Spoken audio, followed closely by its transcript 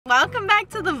welcome back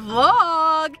to the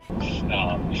vlog.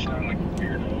 Stop, you sound like a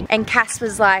weirdo. And Cass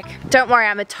was like, don't worry,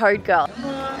 I'm a toad girl.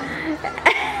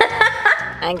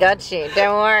 I got you,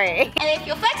 don't worry. And if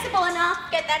you're flexible enough,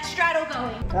 get that straddle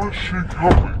going. What's she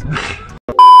coming?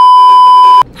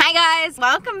 Hi guys,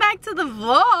 welcome back to the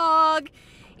vlog.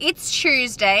 It's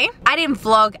Tuesday. I didn't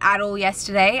vlog at all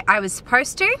yesterday. I was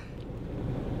supposed to,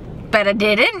 but I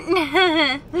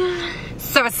didn't.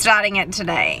 So we're starting it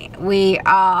today. We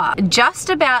are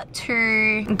just about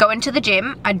to go into the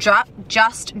gym. I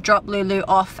just dropped Lulu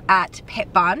off at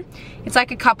Pet Barn. It's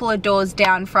like a couple of doors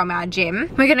down from our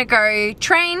gym. We're gonna go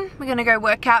train, we're gonna go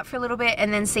work out for a little bit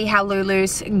and then see how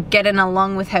Lulu's getting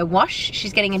along with her wash.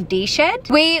 She's getting a D-shed.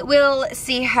 We will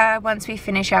see her once we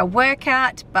finish our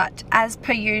workout, but as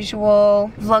per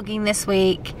usual, vlogging this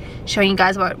week, showing you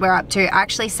guys what we're up to. I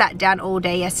actually sat down all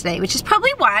day yesterday, which is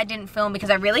probably why I didn't film,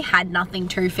 because I really had nothing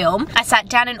to film. I sat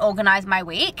down and organized my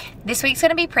week. This week's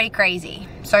gonna be pretty crazy.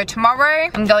 So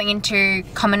tomorrow, I'm going into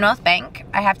Commonwealth Bank.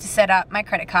 I have to set up my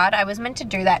credit card. I was meant to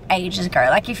do that ages ago.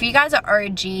 Like, if you guys are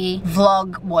OG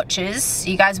vlog watchers,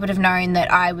 you guys would have known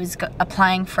that I was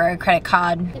applying for a credit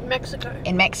card in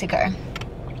Mexico.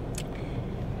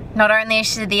 Not only is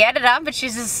she the editor, but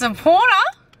she's a supporter.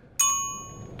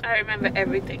 I remember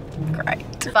everything. Great.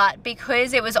 But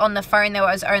because it was on the phone, there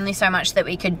was only so much that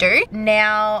we could do.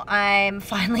 Now I'm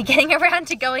finally getting around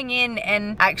to going in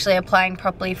and actually applying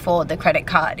properly for the credit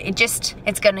card. It's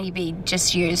going to be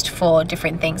just used for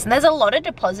different things. And there's a lot of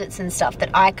deposits and stuff that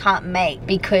I can't make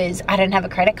because I don't have a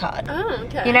credit card. Oh,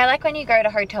 okay. You know, like when you go to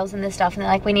hotels and this stuff and they're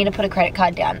like, we need to put a credit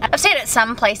card down. I've stayed at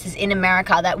some places in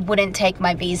America that wouldn't take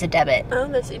my Visa debit. Oh,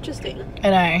 that's interesting. I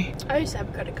know. I used to have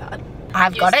a credit card.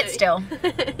 I've got it still.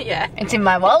 Yeah. It's in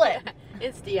my wallet.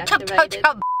 It's deactivated.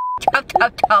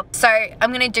 Chop. So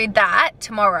I'm gonna do that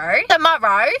tomorrow.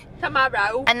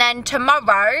 And then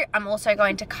tomorrow I'm also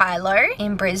going to Kylo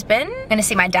in Brisbane. I'm gonna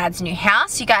see my dad's new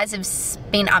house. You guys have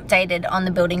been updated on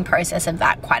the building process of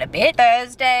that quite a bit.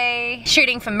 Thursday,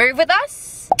 shooting for Move With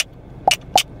Us.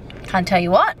 Can't tell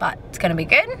you what, but it's gonna be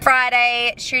good.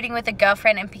 Friday, shooting with a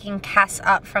girlfriend and picking Cass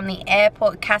up from the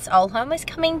airport. Cass Olholm is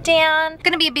coming down.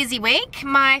 Gonna be a busy week.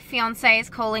 My fiance is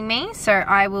calling me, so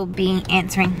I will be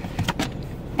answering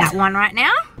that one right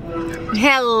now.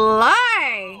 Hello.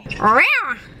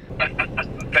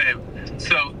 Babe,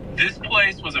 so this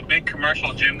place was a big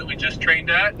commercial gym that we just trained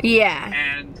at. Yeah.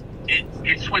 And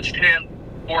it switched hands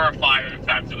 4 or 5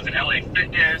 times. It was an LA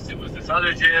Fitness, it was this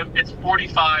other gym. It's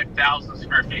 45,000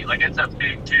 square feet. Like, it's a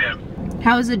big gym.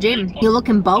 How was the gym? You're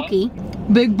looking bulky.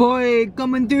 Big boy,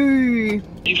 coming through.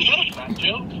 You got a fat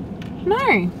joke?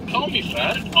 No. Call me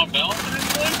fat on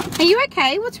Valentine's Day? Are you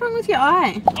okay? What's wrong with your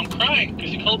eye? I'm crying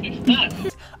because you called me fat.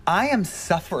 I am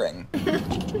suffering.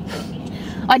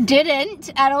 I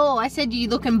didn't at all. I said you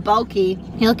looking bulky.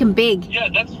 You're looking big. Yeah,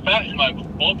 that's fat in my book.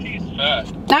 Bulky is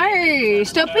fat. No,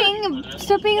 stop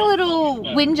being a little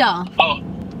whinger. Oh,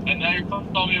 and now you're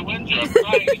calling me a whinger. I'm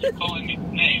crying because you're calling me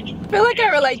names. I feel like I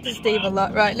relate to Steve a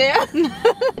lot right now.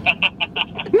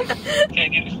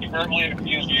 Can you verbally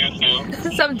abuse you too?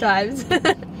 Sometimes.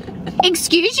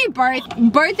 Excuse you both.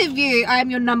 Both of you, I am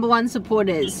your #1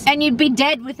 supporters. And you'd be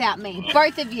dead without me.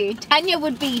 Both of you. Tanya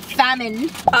would be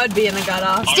famine. I would be in the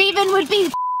gutter. Stephen would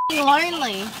be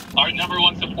lonely. Our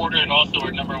 #1 supporter and also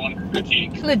our #1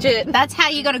 critique. Legit. That's how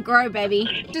you gotta grow,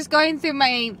 baby. Just going through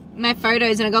my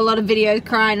photos and I got a lot of videos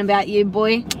crying about you,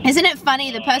 boy. Isn't it funny?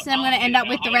 The person I'm gonna end up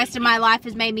with the rest of my life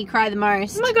has made me cry the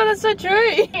most. Oh my god, that's so true.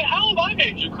 Hey, how have I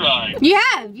made you cry? You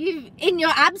have. In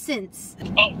your absence.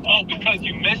 Oh, because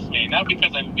you missed me, not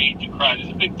because I made you cry. There's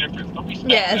a big difference. Don't be stuck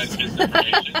Yes. with that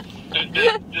misinformation.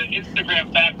 the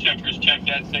Instagram fact checkers checked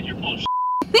that and said you're full of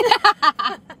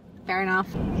Fair enough.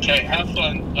 Okay, have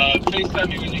fun. FaceTime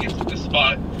me when you get to the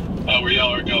spot where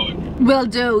y'all are going. Will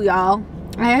do, y'all.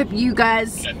 I hope you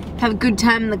guys have a good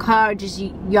time in the car, just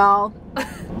y'all.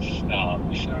 Stop.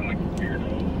 You sound like a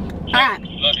weirdo. Alright.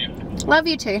 Love you. Love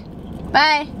you too.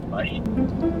 Bye. Bye.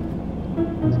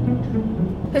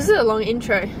 This is a long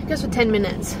intro. It goes for 10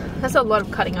 minutes. That's a lot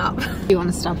of cutting up. You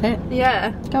want to stop it?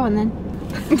 Yeah. Go on then.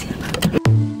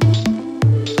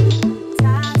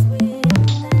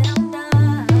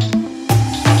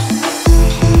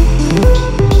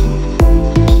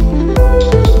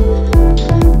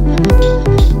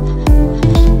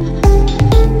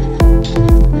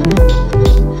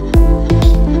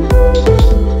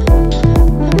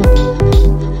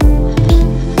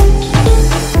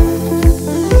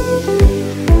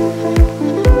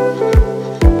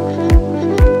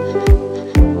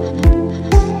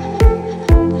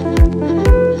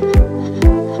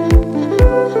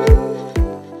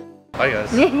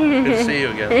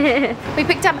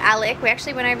 We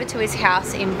actually went over to his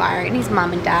house in Byron, his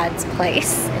mum and dad's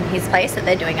place, and his place that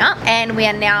they're doing up. And we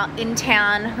are now in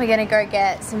town. We're gonna go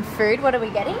get some food. What are we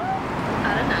getting?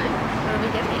 I don't know. What are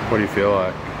we getting? What do you feel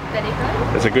like? Betty.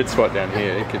 There's a good spot down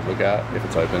here you could look at if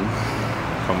it's open.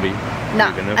 Combi. No,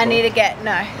 I need to get,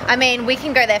 no. I mean, we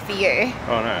can go there for you.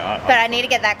 Oh no. But I need to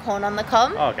get that corn on the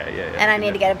cob. Oh, okay, yeah. And I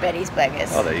need to get a Betty's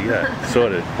Burgers. Oh, there you go.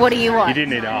 Sorted. What do you want? You didn't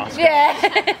need to ask. Yeah.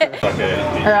 Okay.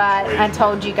 Alright, I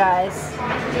told you guys.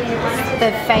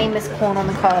 The famous corn on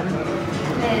the cob.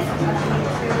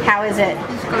 How is it?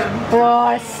 It's good. Oh,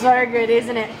 it's so good,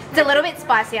 isn't it? It's a little bit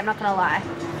spicy, I'm not gonna lie.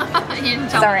 You didn't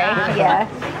tell Sorry, me that.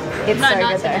 yeah. It's No so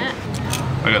nuts good in though. it.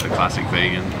 I got the classic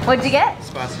vegan. What'd you get?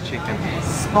 Spicy chicken.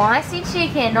 Spicy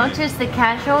chicken, not just the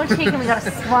casual chicken. We got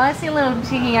a spicy little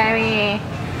chicken over here.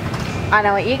 I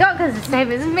know what you got because it's the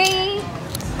same as me.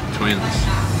 Twins.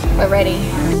 We're ready.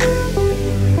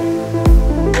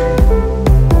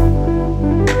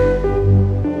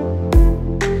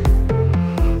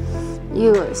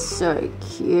 You are so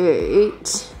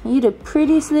cute. You're the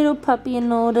prettiest little puppy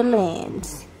in all the land.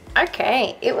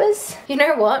 Okay, it was, you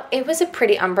know what? It was a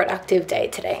pretty unproductive day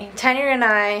today. Tanya and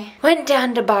I went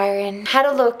down to Byron, had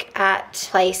a look at a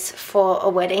place for a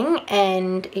wedding,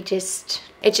 and I'm just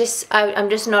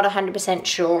not 100%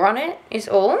 sure on it, is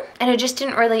all. And it just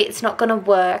didn't really, it's not gonna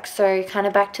work, so kind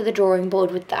of back to the drawing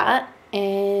board with that.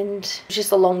 And it was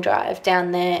just a long drive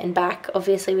down there and back.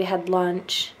 Obviously we had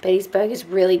lunch. Betty's Burgers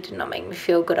really did not make me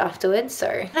feel good afterwards, so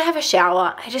when I have a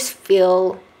shower, I just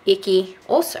feel icky.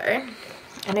 Also,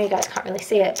 I know you guys can't really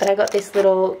see it, but I got this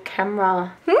little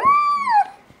camera.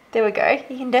 There we go.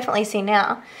 You can definitely see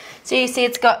now. So you see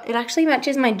it actually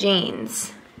matches my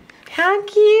jeans. How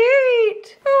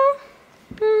cute.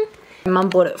 My mum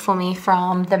bought it for me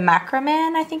from the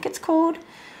Macroman, I think it's called.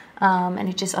 And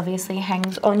it just obviously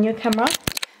hangs on your camera.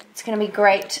 It's gonna be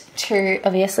great to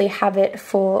obviously have it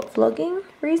for vlogging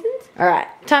reasons. All right,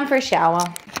 time for a shower.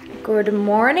 Good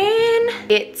morning.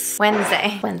 It's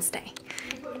Wednesday.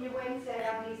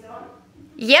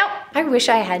 Yep, I wish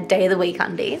I had day of the week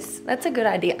undies. That's a good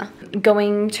idea.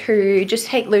 Going to just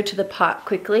take Lou to the park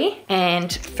quickly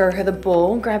and throw her the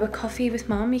ball, grab a coffee with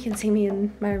mum. You can see me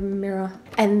in my mirror.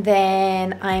 And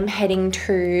then I'm heading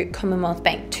to Commonwealth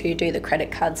Bank to do the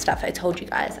credit card stuff I told you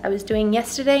guys I was doing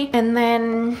yesterday. And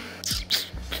then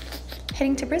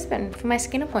heading to Brisbane for my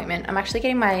skin appointment. I'm actually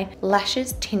getting my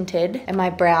lashes tinted and my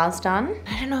brows done.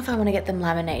 I don't know if I want to get them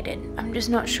laminated. I'm just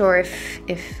not sure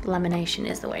if lamination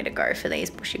is the way to go for these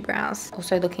bushy brows.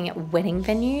 Also looking at wedding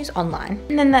venues online.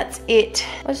 And then that's it.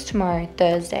 What's tomorrow?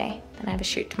 Thursday. And I have a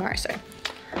shoot tomorrow, so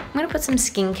I'm gonna put some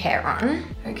skincare on.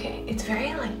 Okay, it's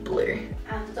very like blue.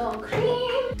 Outdoor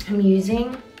cream. I'm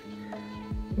using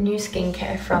new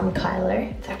skincare from Kylo.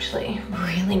 It's actually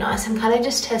really nice. I'm kind of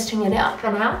just testing it out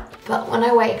for now. But when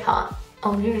I wake up,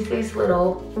 I'll use these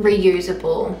little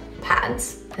reusable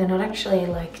pads. They're not actually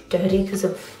like dirty because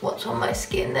of what's on my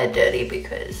skin. They're dirty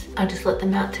because I just let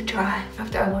them out to dry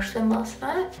after I washed them last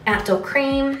night. Outdoor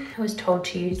cream. I was told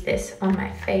to use this on my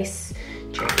face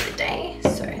during the day.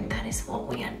 So that is what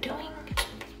we are doing.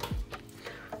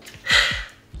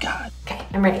 God. Okay,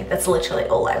 I'm ready. That's literally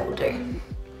all I will do.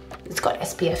 It's got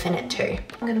SPF in it too.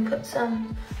 I'm gonna put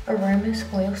some Aromas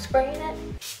oil spray in it.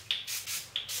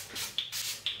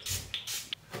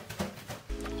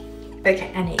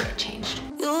 Okay, I need to get changed.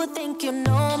 You think you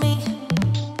know me?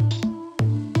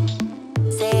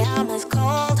 Say I'm as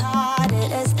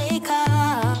cold-hearted as they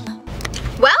come.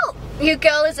 Well, your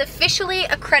girl is officially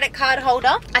a credit card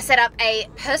holder. I set up a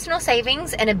personal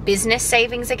savings and a business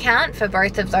savings account for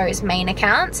both of those main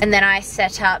accounts. And then I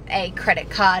set up a credit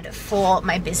card for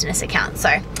my business account.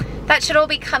 So that should all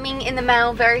be coming in the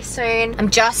mail very soon.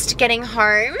 I'm just getting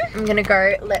home. I'm gonna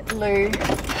go let Lou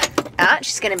out.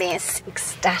 She's gonna be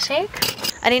ecstatic.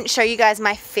 I didn't show you guys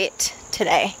my fit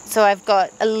today. So I've got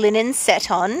a linen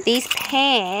set on. These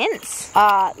pants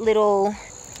are little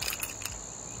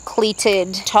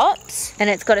pleated tops and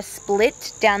it's got a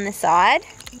split down the side.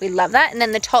 We love that. And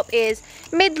then the top is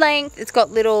mid-length. It's got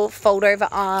little fold over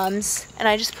arms and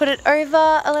I just put it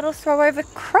over a little throw over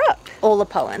crop. All the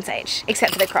Poland's age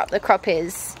except for the crop. The crop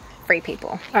is free people.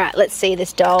 All right, let's see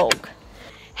this dog.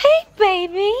 Hey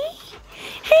baby.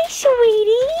 Hey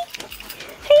sweetie.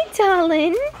 Hey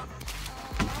darling.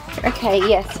 Okay,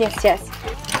 yes.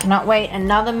 Cannot wait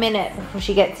another minute before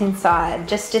she gets inside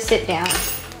just to sit down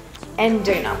and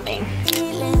do nothing.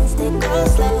 Feelings, they go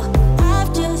slow.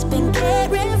 I've just been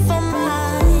caring for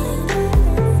mine.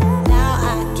 Now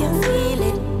I can feel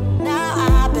it. Now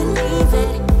I believe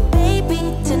it.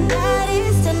 Baby, tonight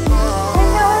is tonight.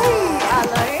 Hello.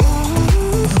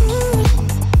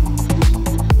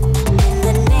 In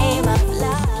the name of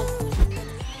love.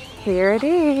 here it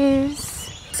is.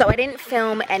 So I didn't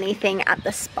film anything at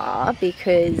the spa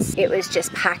because it was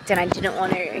just packed and I didn't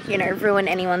want to, you know, ruin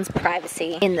anyone's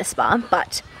privacy in the spa.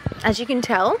 But as you can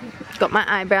tell, got my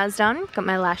eyebrows done, got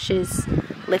my lashes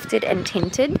lifted and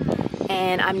tinted,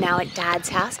 and I'm now at Dad's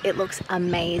house. It looks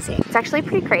amazing. It's actually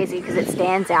pretty crazy because it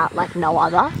stands out like no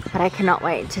other, but I cannot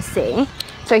wait to see.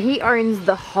 So he owns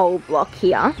the whole block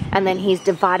here, and then he's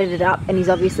divided it up, and he's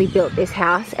obviously built this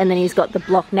house, and then he's got the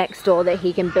block next door that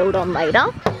he can build on later.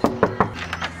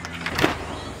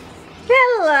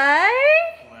 Hello.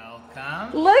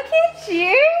 Welcome. Look at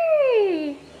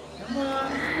you. Come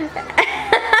on.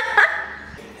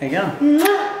 How you going?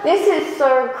 This is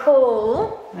so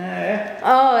cool. Yeah.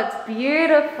 Oh, it's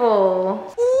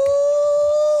beautiful.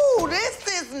 Ooh, this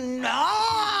is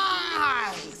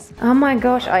nice. Oh my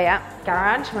gosh. Oh yeah,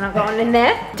 garage. We're not going in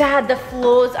there. Dad, the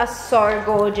floors are so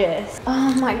gorgeous.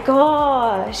 Oh my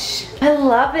gosh. I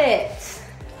love it.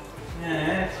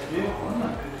 Yeah, it's beautiful,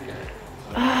 isn't it?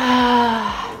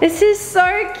 Ah, this is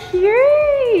so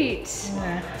cute.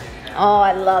 Yeah. Oh,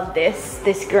 I love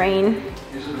this green.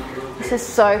 This is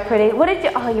so pretty. What did you,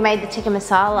 oh, you made the tikka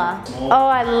masala. Oh,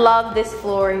 I love this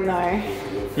flooring though.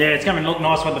 Yeah, it's going to look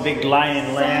nice with the big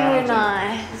laying lounge. So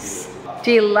nice.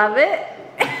 Do you love it?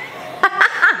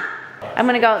 I'm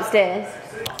gonna go upstairs.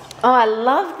 Oh, I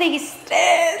love these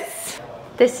stairs.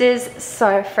 This is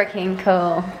so freaking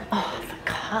cool. Oh, the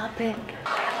carpet.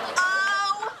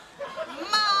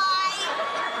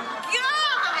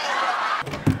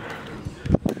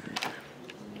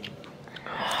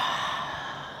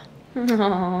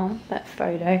 Oh, that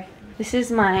photo. This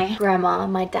is my grandma,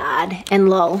 my dad, and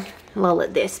Lol. Lol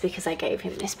at this because I gave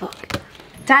him this book.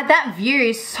 Dad, that view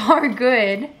is so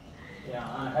good.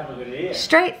 Yeah, have a look at here.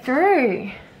 Straight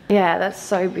through. Yeah, that's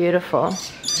so beautiful.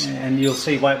 And you'll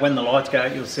see, when the lights go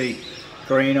out, you'll see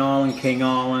Green Island, King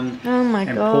Island, Oh my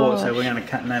and gosh. Port. So we're going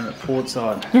to name it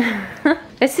Portside.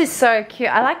 This is so cute.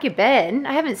 I like your bed.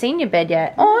 I haven't seen your bed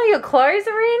yet. Oh, your clothes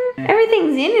are in.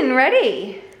 Everything's in and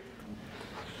ready.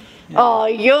 Oh,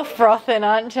 you're frothing,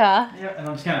 aren't you? Yeah, and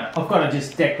I've got to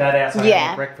just deck that out so I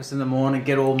have breakfast in the morning,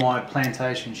 get all my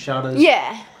plantation shutters.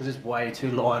 Yeah. Because it's way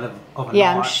too light of a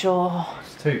Yeah, night. I'm sure.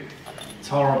 It's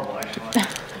horrible actually.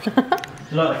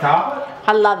 You like the carpet?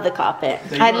 I love the carpet.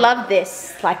 So you I like- love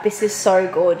this. Like, this is so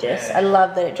gorgeous. Yeah. I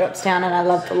love that it drops down and I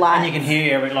love the lights. And you can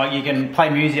hear it, like you can play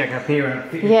music up here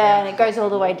and Yeah, and it goes all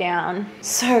the way down.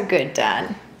 So good,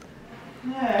 Dad.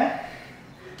 Yeah.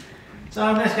 So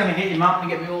I'm just going to get him up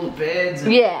and get me all the beds.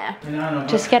 And, Yeah. you know, and I've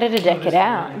Just got- get her to deck it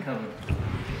out. really covered.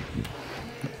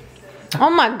 Oh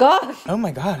my gosh. Oh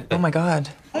my god. Oh my god.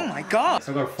 Oh my god.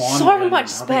 So I've got to find So one, and much I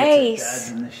think it's space. at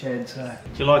Dad's in the shed. So.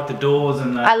 Do you like the doors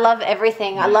and the? I love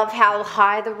everything. I love how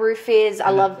high the roof is. I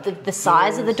love the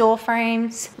size of the door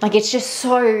frames. Like, it's just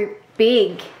so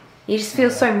big. You just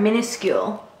feel so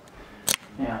minuscule.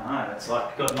 Yeah, I know. It's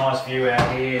like got a nice view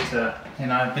out here to, you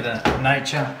know, a bit of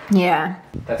nature. Yeah.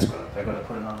 That's good. They've got to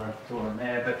put another door in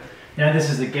there. But you know, this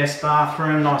is the guest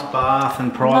bathroom. Nice bath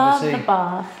and privacy. Love the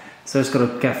bath. So just got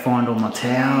to go find all my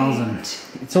towels, and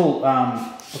it's all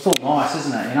nice,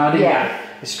 isn't it? You know, I didn't go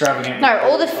extravagant. No,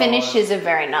 all the finishes are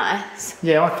very nice.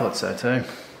 Yeah, I thought so too.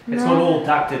 It's got all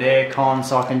ducted aircon,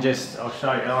 so I can I'll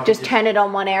show you. I Just turn it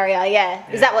on one area, yeah.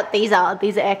 Is that what these are?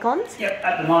 These are air cons? Yep,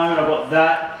 at the moment I've got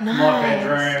that, my Nice.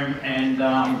 bedroom, and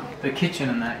the kitchen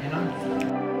and that, you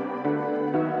know.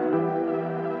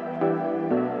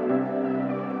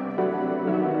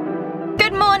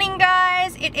 Good morning,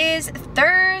 guys. It is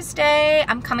Thursday.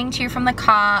 I'm coming to you from the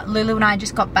car. Lulu and I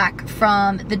just got back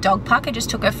from the dog park. I just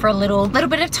took her for a little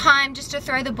bit of time just to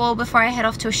throw the ball before I head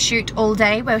off to a shoot all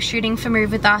day. We're shooting for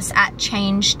Move With Us at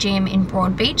Change Gym in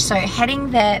Broadbeach, so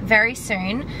heading there very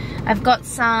soon. I've got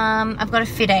a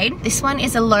Fit Aid. This one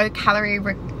is a low calorie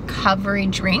recovery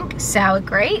drink, sour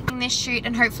grape. In this shoot,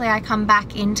 and hopefully I come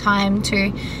back in time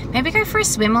to maybe go for a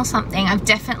swim or something. I've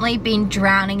definitely been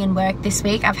drowning in work this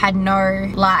week. I've had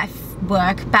no life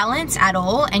work balance at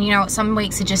all, and you know what, some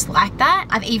weeks are just like that.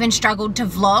 I've even struggled to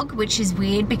vlog, which is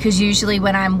weird because usually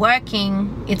when I'm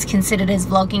working it's considered as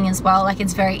vlogging as well. Like,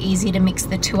 it's very easy to mix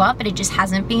the two up, but it just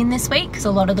hasn't been this week because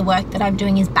a lot of the work that I'm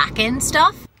doing is back end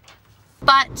stuff.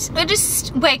 But I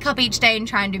just wake up each day and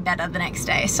try and do better the next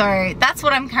day. So that's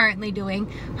what I'm currently doing.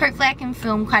 Hopefully I can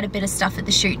film quite a bit of stuff at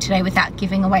the shoot today without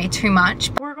giving away too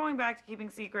much. We're going back to keeping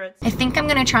secrets. I think I'm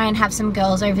gonna try and have some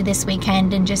girls over this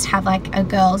weekend and just have like a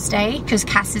girls' day because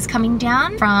Cass is coming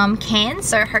down from Cairns,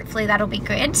 so hopefully that'll be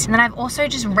good. And then I've also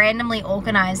just randomly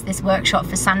organised this workshop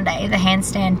for Sunday, the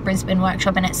handstand Brisbane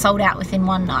workshop, and it sold out within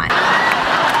one night.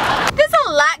 There's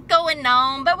a lot going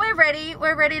know, but we're ready.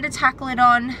 We're ready to tackle it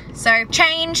on. So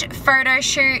change, photo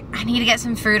shoot. I need to get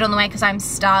some food on the way because I'm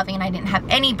starving and I didn't have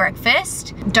any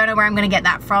breakfast. Don't know where I'm gonna get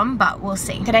that from, but we'll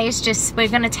see. Today is just, we're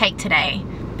gonna take today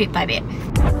bit by bit.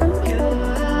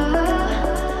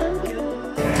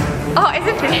 Oh, is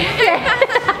it finished?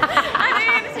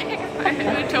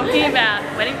 We're talking about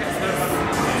wedding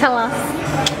dresses. Tell us.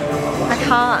 I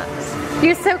can't.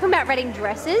 You're talking about wedding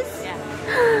dresses? Yeah.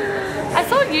 I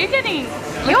saw you looking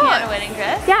at a wedding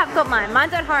dress. Yeah, I've got mine.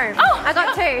 Mine's at home. Oh, I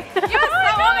got 2. You're so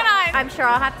organized. I'm sure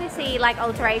I'll have to see like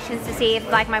alterations to see if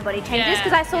like my body changes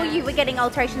because I saw you were getting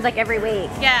alterations like every week.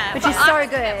 Yeah. Which is so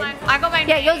good. I got my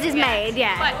yeah, yours is made,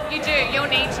 yeah. But you do, you'll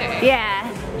need to. Yeah.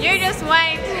 You just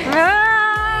wait.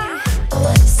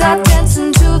 Start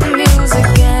dancing to the music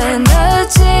and the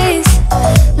chase,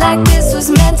 like this was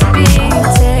meant to be.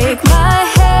 Take my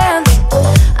hand,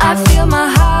 I feel my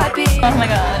heartbeat. Oh my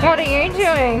god. What are you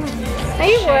doing? Are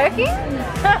you working?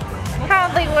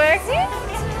 Hardly working?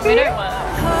 We don't work.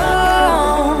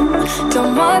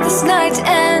 Don't want this night to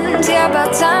end. Yeah,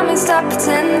 about time we stop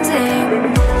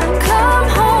pretending. Come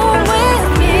home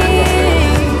with me.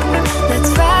 Let's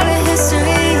write a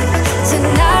history.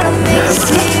 Tonight I'll make you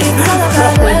see.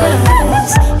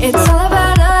 It's all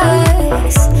about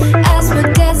us. As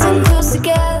we're dancing close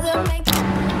together.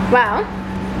 Wow.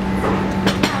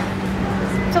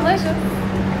 Delicious.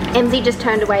 MZ just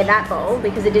turned away that bowl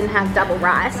because it didn't have double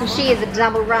rice, and she is a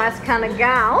double rice kind of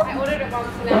gal. I ordered it once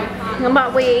and now I can't.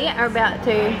 But we are about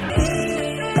to.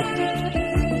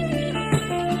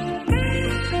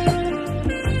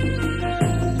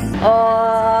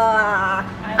 Oh,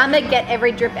 I'm gonna get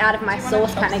every drip out of my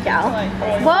sauce kind of gal.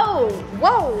 Whoa,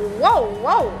 whoa, whoa,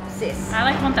 whoa, sis. I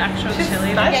like want the actual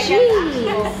chili.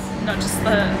 Jeez. Not just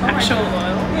the actual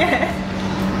oil. Yeah.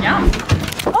 Yum.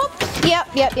 Oh,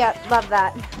 yep, love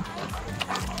that.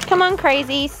 Come on,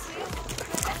 crazies.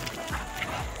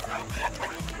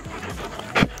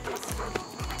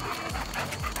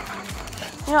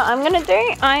 You know what I'm gonna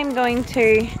do? I'm going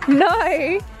to,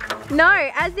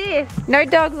 no, as if. No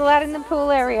dogs allowed in the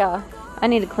pool area. I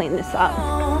need to clean this up.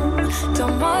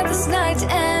 Don't want this night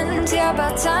to end. Yeah,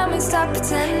 about time we stop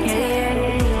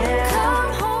pretending.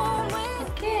 Come home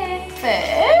with Okay,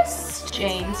 first,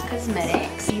 James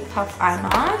Cosmetics Puff Eye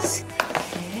Mask.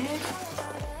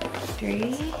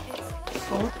 3,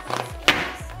 4.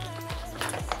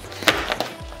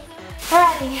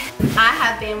 Alrighty, I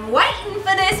have been waiting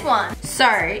for this one.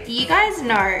 So, you guys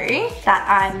know that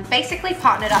I'm basically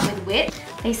partnered up with Wit.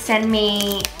 They send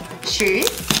me shoes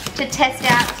to test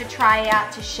out, to try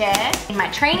out, to share in my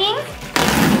training.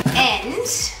 And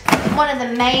one of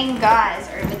the main guys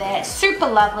over there, super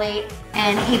lovely,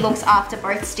 and he looks after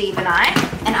both Steve and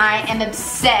I am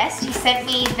obsessed. He sent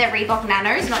me the Reebok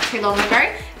Nanos not too long ago.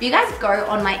 If you guys go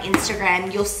on my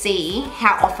Instagram, you'll see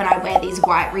how often I wear these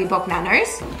white Reebok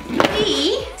Nanos.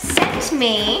 He sent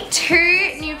me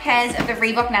 2 new pairs of the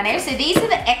Reebok Nanos. So these are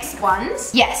the X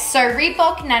ones. Yes, so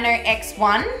Reebok Nano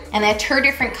X1, and they're 2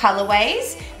 different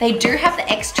colorways. They do have the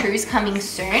X2s coming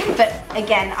soon, but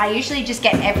again, I usually just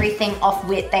get everything off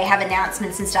Wit. They have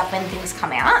announcements and stuff when things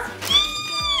come out.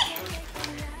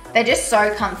 They're just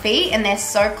so comfy and they're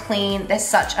so clean. They're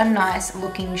such a nice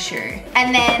looking shoe.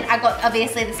 And then I got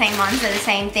obviously the same ones, they're the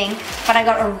same thing, but I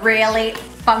got a really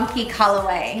funky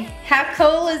colorway. How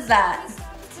cool is that?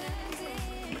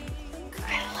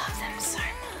 I love them so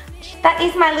much. That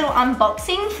is my little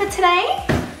unboxing for today.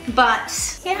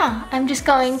 But yeah, I'm just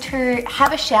going to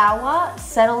have a shower,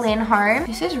 settle in home.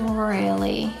 This is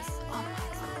really, oh my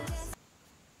God.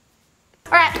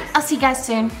 All right, I'll see you guys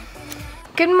soon.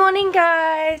 Good morning,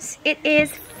 guys. It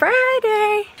is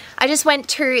Friday. I just went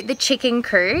to the chicken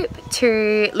coop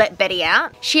to let Betty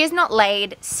out. She has not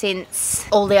laid since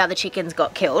all the other chickens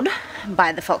got killed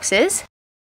by the foxes.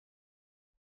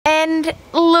 And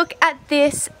look at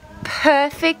this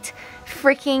perfect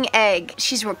freaking egg.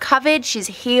 She's recovered, she's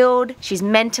healed, she's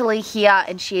mentally here,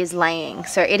 and she is laying.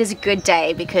 So it is a good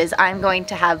day because I'm going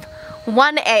to have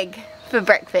 1 egg for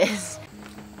breakfast.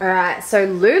 Alright, so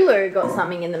Lulu got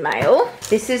something in the mail.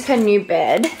 This is her new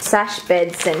bed. Sash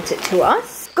Bed sent it to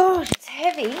us. Gosh, it's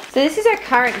heavy. So this is her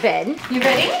current bed. You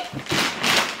ready?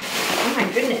 Oh my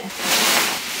goodness.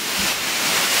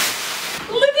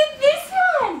 Look at this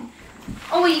one!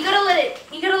 Oh, well, you gotta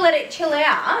let it chill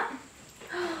out.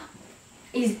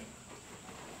 Is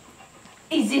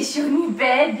this your new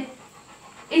bed?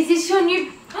 Is this your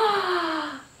new...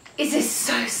 Is this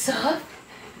so soft?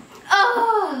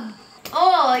 Oh!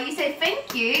 Oh, you say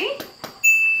thank you.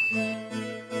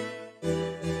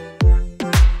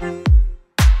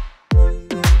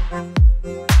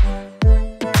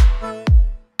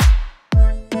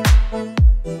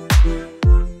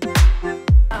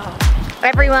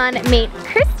 everyone meet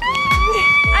Kristen.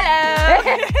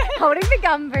 Hello. Holding the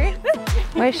gumbo.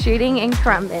 We're shooting in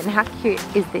Currumbin. How cute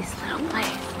is this little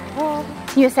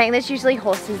place? You were saying there's usually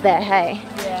horses there, hey?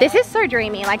 Yeah. This is so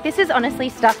dreamy. Like, this is honestly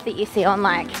stuff that you see on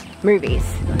like movies.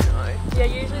 I know. Yeah,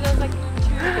 usually there's like 2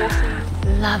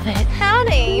 horses. Love it.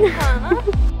 Howdy.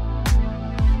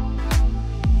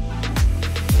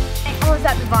 Oh, is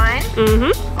that the vine?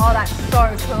 Mm-hmm. Oh, that's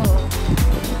so cool.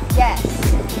 Yes.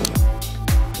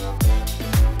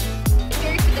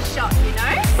 Here for the shot, you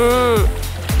know?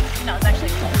 No, it's actually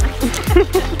cool.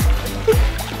 Just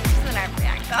an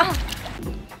overreactor.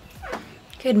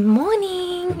 Good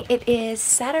morning. It is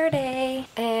Saturday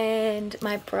and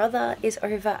my brother is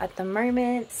over at the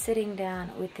moment sitting down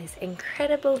with this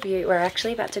incredible view. We're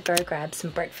actually about to go grab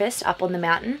some breakfast up on the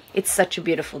mountain. It's such a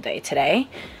beautiful day today.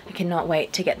 I cannot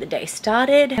wait to get the day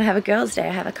started. I have a girls' day.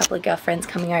 I have a couple of girlfriends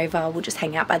coming over. We'll just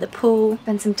hang out by the pool,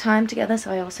 spend some time together.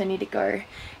 So I also need to go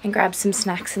and grab some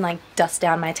snacks and like dust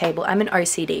down my table. I'm an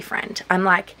OCD friend. I'm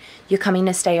like, you're coming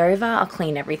to stay over, I'll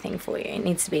clean everything for you. It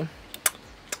needs to be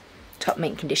top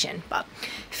mint condition. But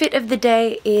fit of the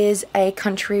day is a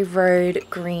country road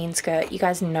green skirt. You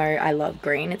guys know I love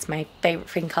green. It's my favorite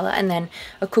freaking color. And then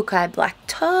a Kookai black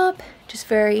top. Just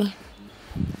very...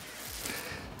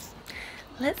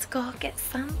 Let's go get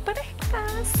some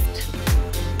breakfast.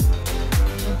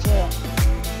 Legit.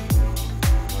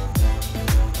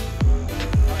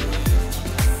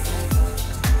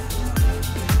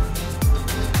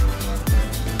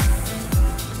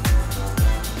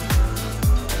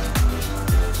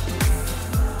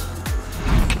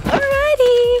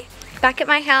 Back at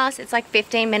my house, it's like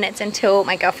 15 minutes until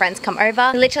my girlfriends come over.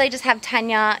 We literally just have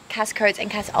Tanya, Cass Coates and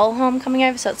Cass Olholm coming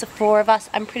over, so it's the 4 of us,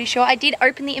 I'm pretty sure. I did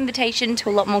open the invitation to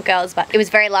a lot more girls, but it was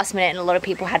very last minute and a lot of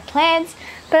people had plans.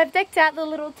 But I've decked out the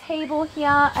little table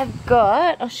here. I've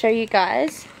got, I'll show you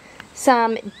guys,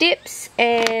 some dips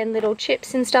and little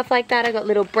chips and stuff like that. I got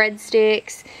little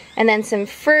breadsticks and then some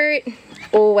fruit,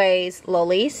 always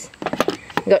lollies.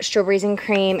 We've got strawberries and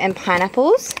cream and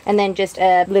pineapples, and then just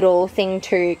a little thing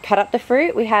to cut up the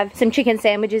fruit. We have some chicken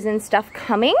sandwiches and stuff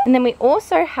coming, and then we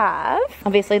also have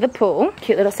obviously the pool.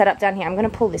 Cute little setup down here. I'm gonna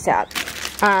pull this out.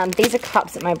 These are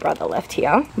cups that my brother left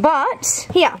here, but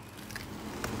here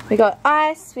we got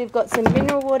ice, we've got some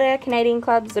mineral water, Canadian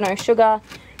Clubs, no sugar,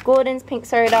 Gordon's pink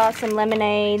soda, some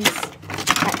lemonades,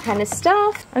 that kind of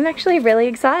stuff. I'm actually really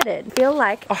excited. I feel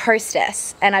like a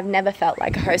hostess, and I've never felt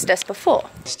like a hostess before.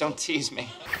 Just don't tease me.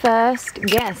 First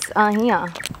guests are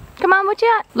here. Come on, watch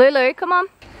out. Lulu, come on.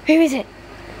 Who is it?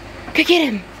 Go get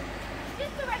him.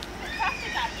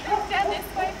 Down this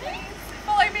way, please.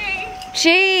 Follow me.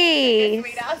 Jeez.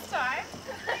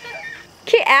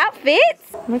 Cute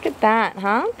outfits. Look at that,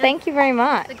 huh? Thank you very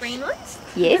much. The green ones?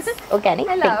 Yes, organic.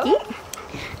 Thank you.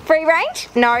 Free range?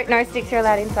 No, no sticks are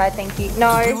allowed inside, thank you.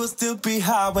 No. It will still be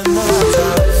high when the lights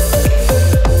out.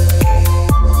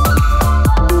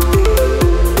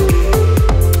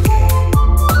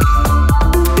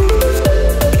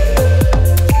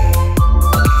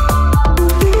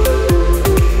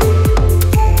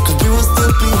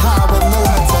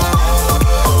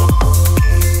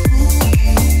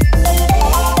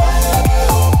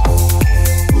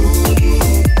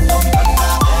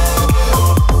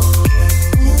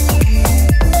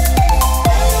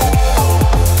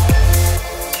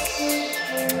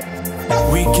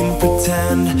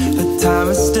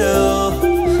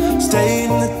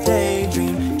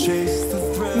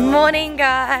 Morning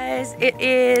guys, it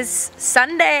is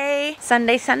Sunday.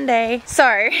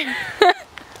 So,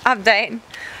 update.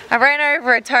 I ran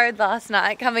over a toad last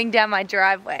night coming down my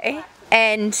driveway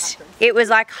and it was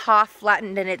like half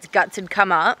flattened and its guts had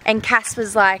come up, and Cass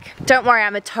was like, don't worry,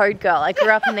 I'm a toad girl. I grew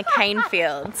up in the cane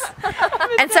fields.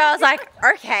 And so I was like,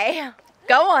 okay,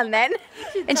 go on then.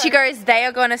 And she goes, they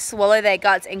are gonna swallow their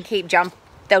guts and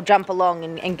they'll jump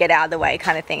along and get out of the way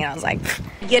kind of thing. And I was like,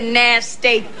 you're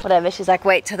nasty. Whatever, she's like,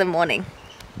 wait till the morning.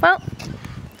 Well,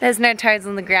 there's no toads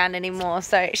on the ground anymore,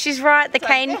 so she's right. The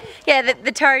cane, yeah,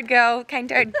 the toad girl, cane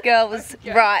toad girl was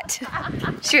right.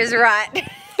 She was right.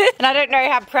 And I don't know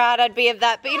how proud I'd be of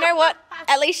that, but you know what?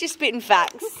 At least you're spitting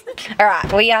facts. All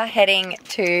right, we are heading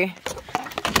to,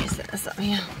 set this up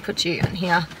here, put you on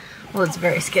here. Well, it's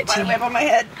very sketchy. Spider web on my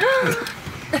head.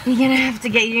 You're gonna have to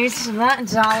get used to that,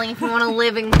 darling, if you want to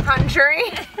live in country.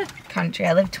 Country,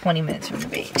 I live 20 minutes from the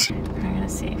beach. I'm gonna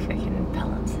see if we can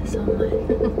balance this on my...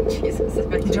 Jesus, this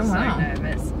makes me so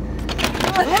nervous.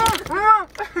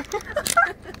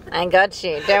 I got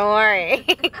you, don't worry.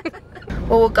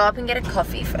 Well, we'll go up and get a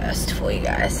coffee first for you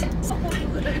guys.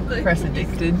 Press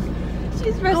addicted.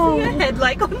 She's resting her head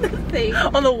like on the thing,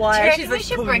 on the wire. She's like, we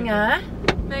should bring her.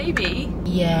 Maybe.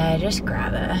 Yeah, just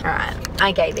grab her. Alright,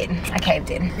 I gave in. I caved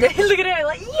in. Look at her,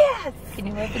 like, yes! Can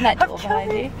you open that door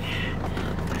behind you?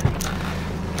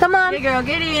 Come on. Hey girl,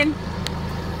 get in.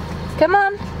 Come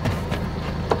on.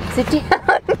 Sit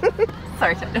down.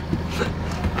 Sorry, sorry.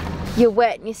 You're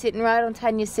wet and you're sitting right on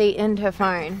Tanya's seat and her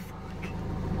phone.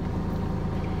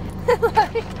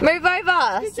 Move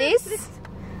over, sis.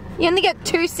 You only get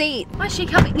 2 seats. Why's she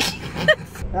coming?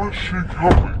 Why's she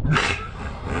coming?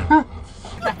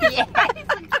 Yeah.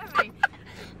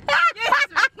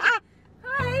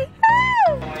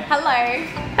 Hello.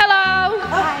 Hello.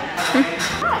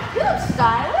 Hi, you look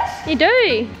stylish. You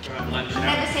do.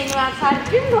 Never seen you outside of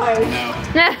Bimbo.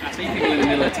 I think people in the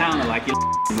middle of town are like, you're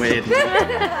weird.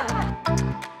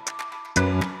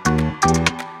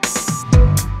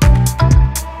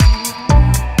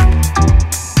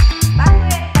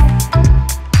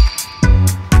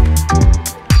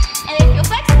 And if you're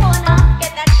flexible enough,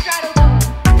 get that straddle going.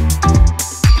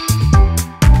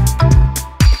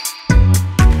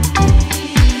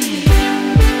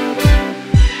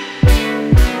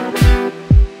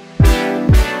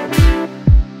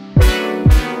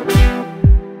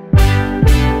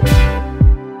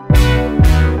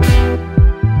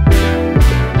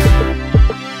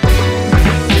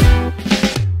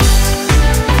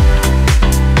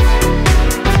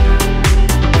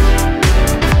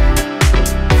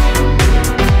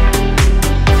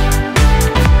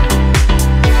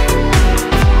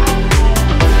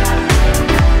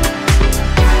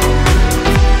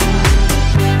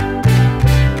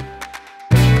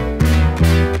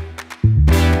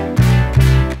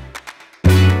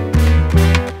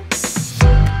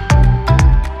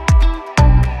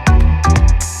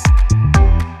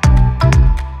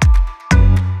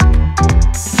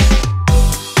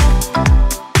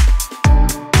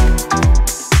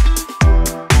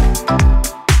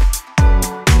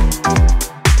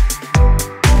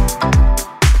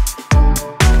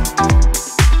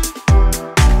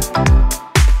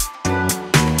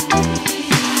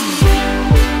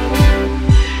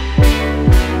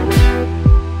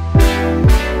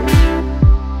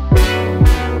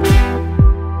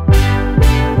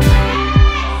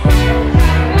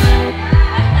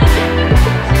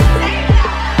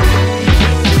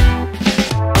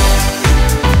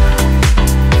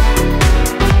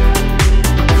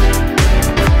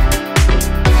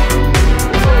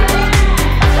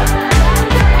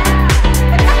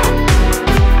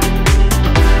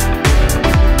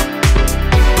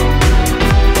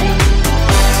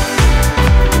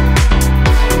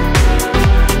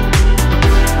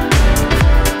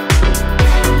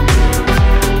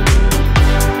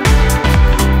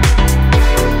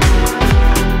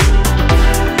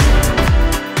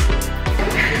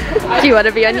 Do you want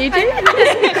to be on YouTube? Can we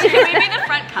be the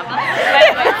front cover? Wait,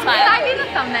 can I be the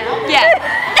thumbnail? Yeah.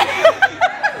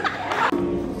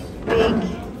 Big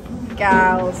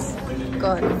gals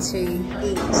got to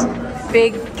eat.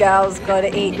 Big gals gotta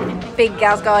eat. Big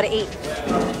gals gotta eat.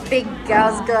 Big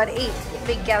gals gotta eat.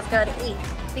 Big gals gotta eat.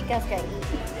 Big gals gotta eat.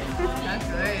 That's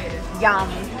good. Yum.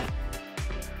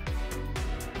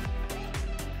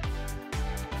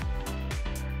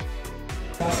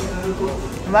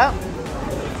 Well,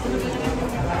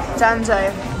 Danzo.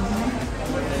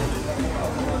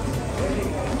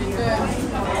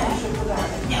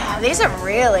 Yeah, these are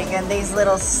really good, these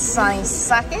little sunny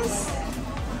suckers.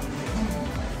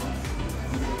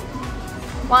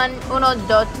 1, 1,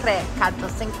 2, 3, 4, 5,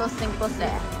 5,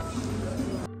 6.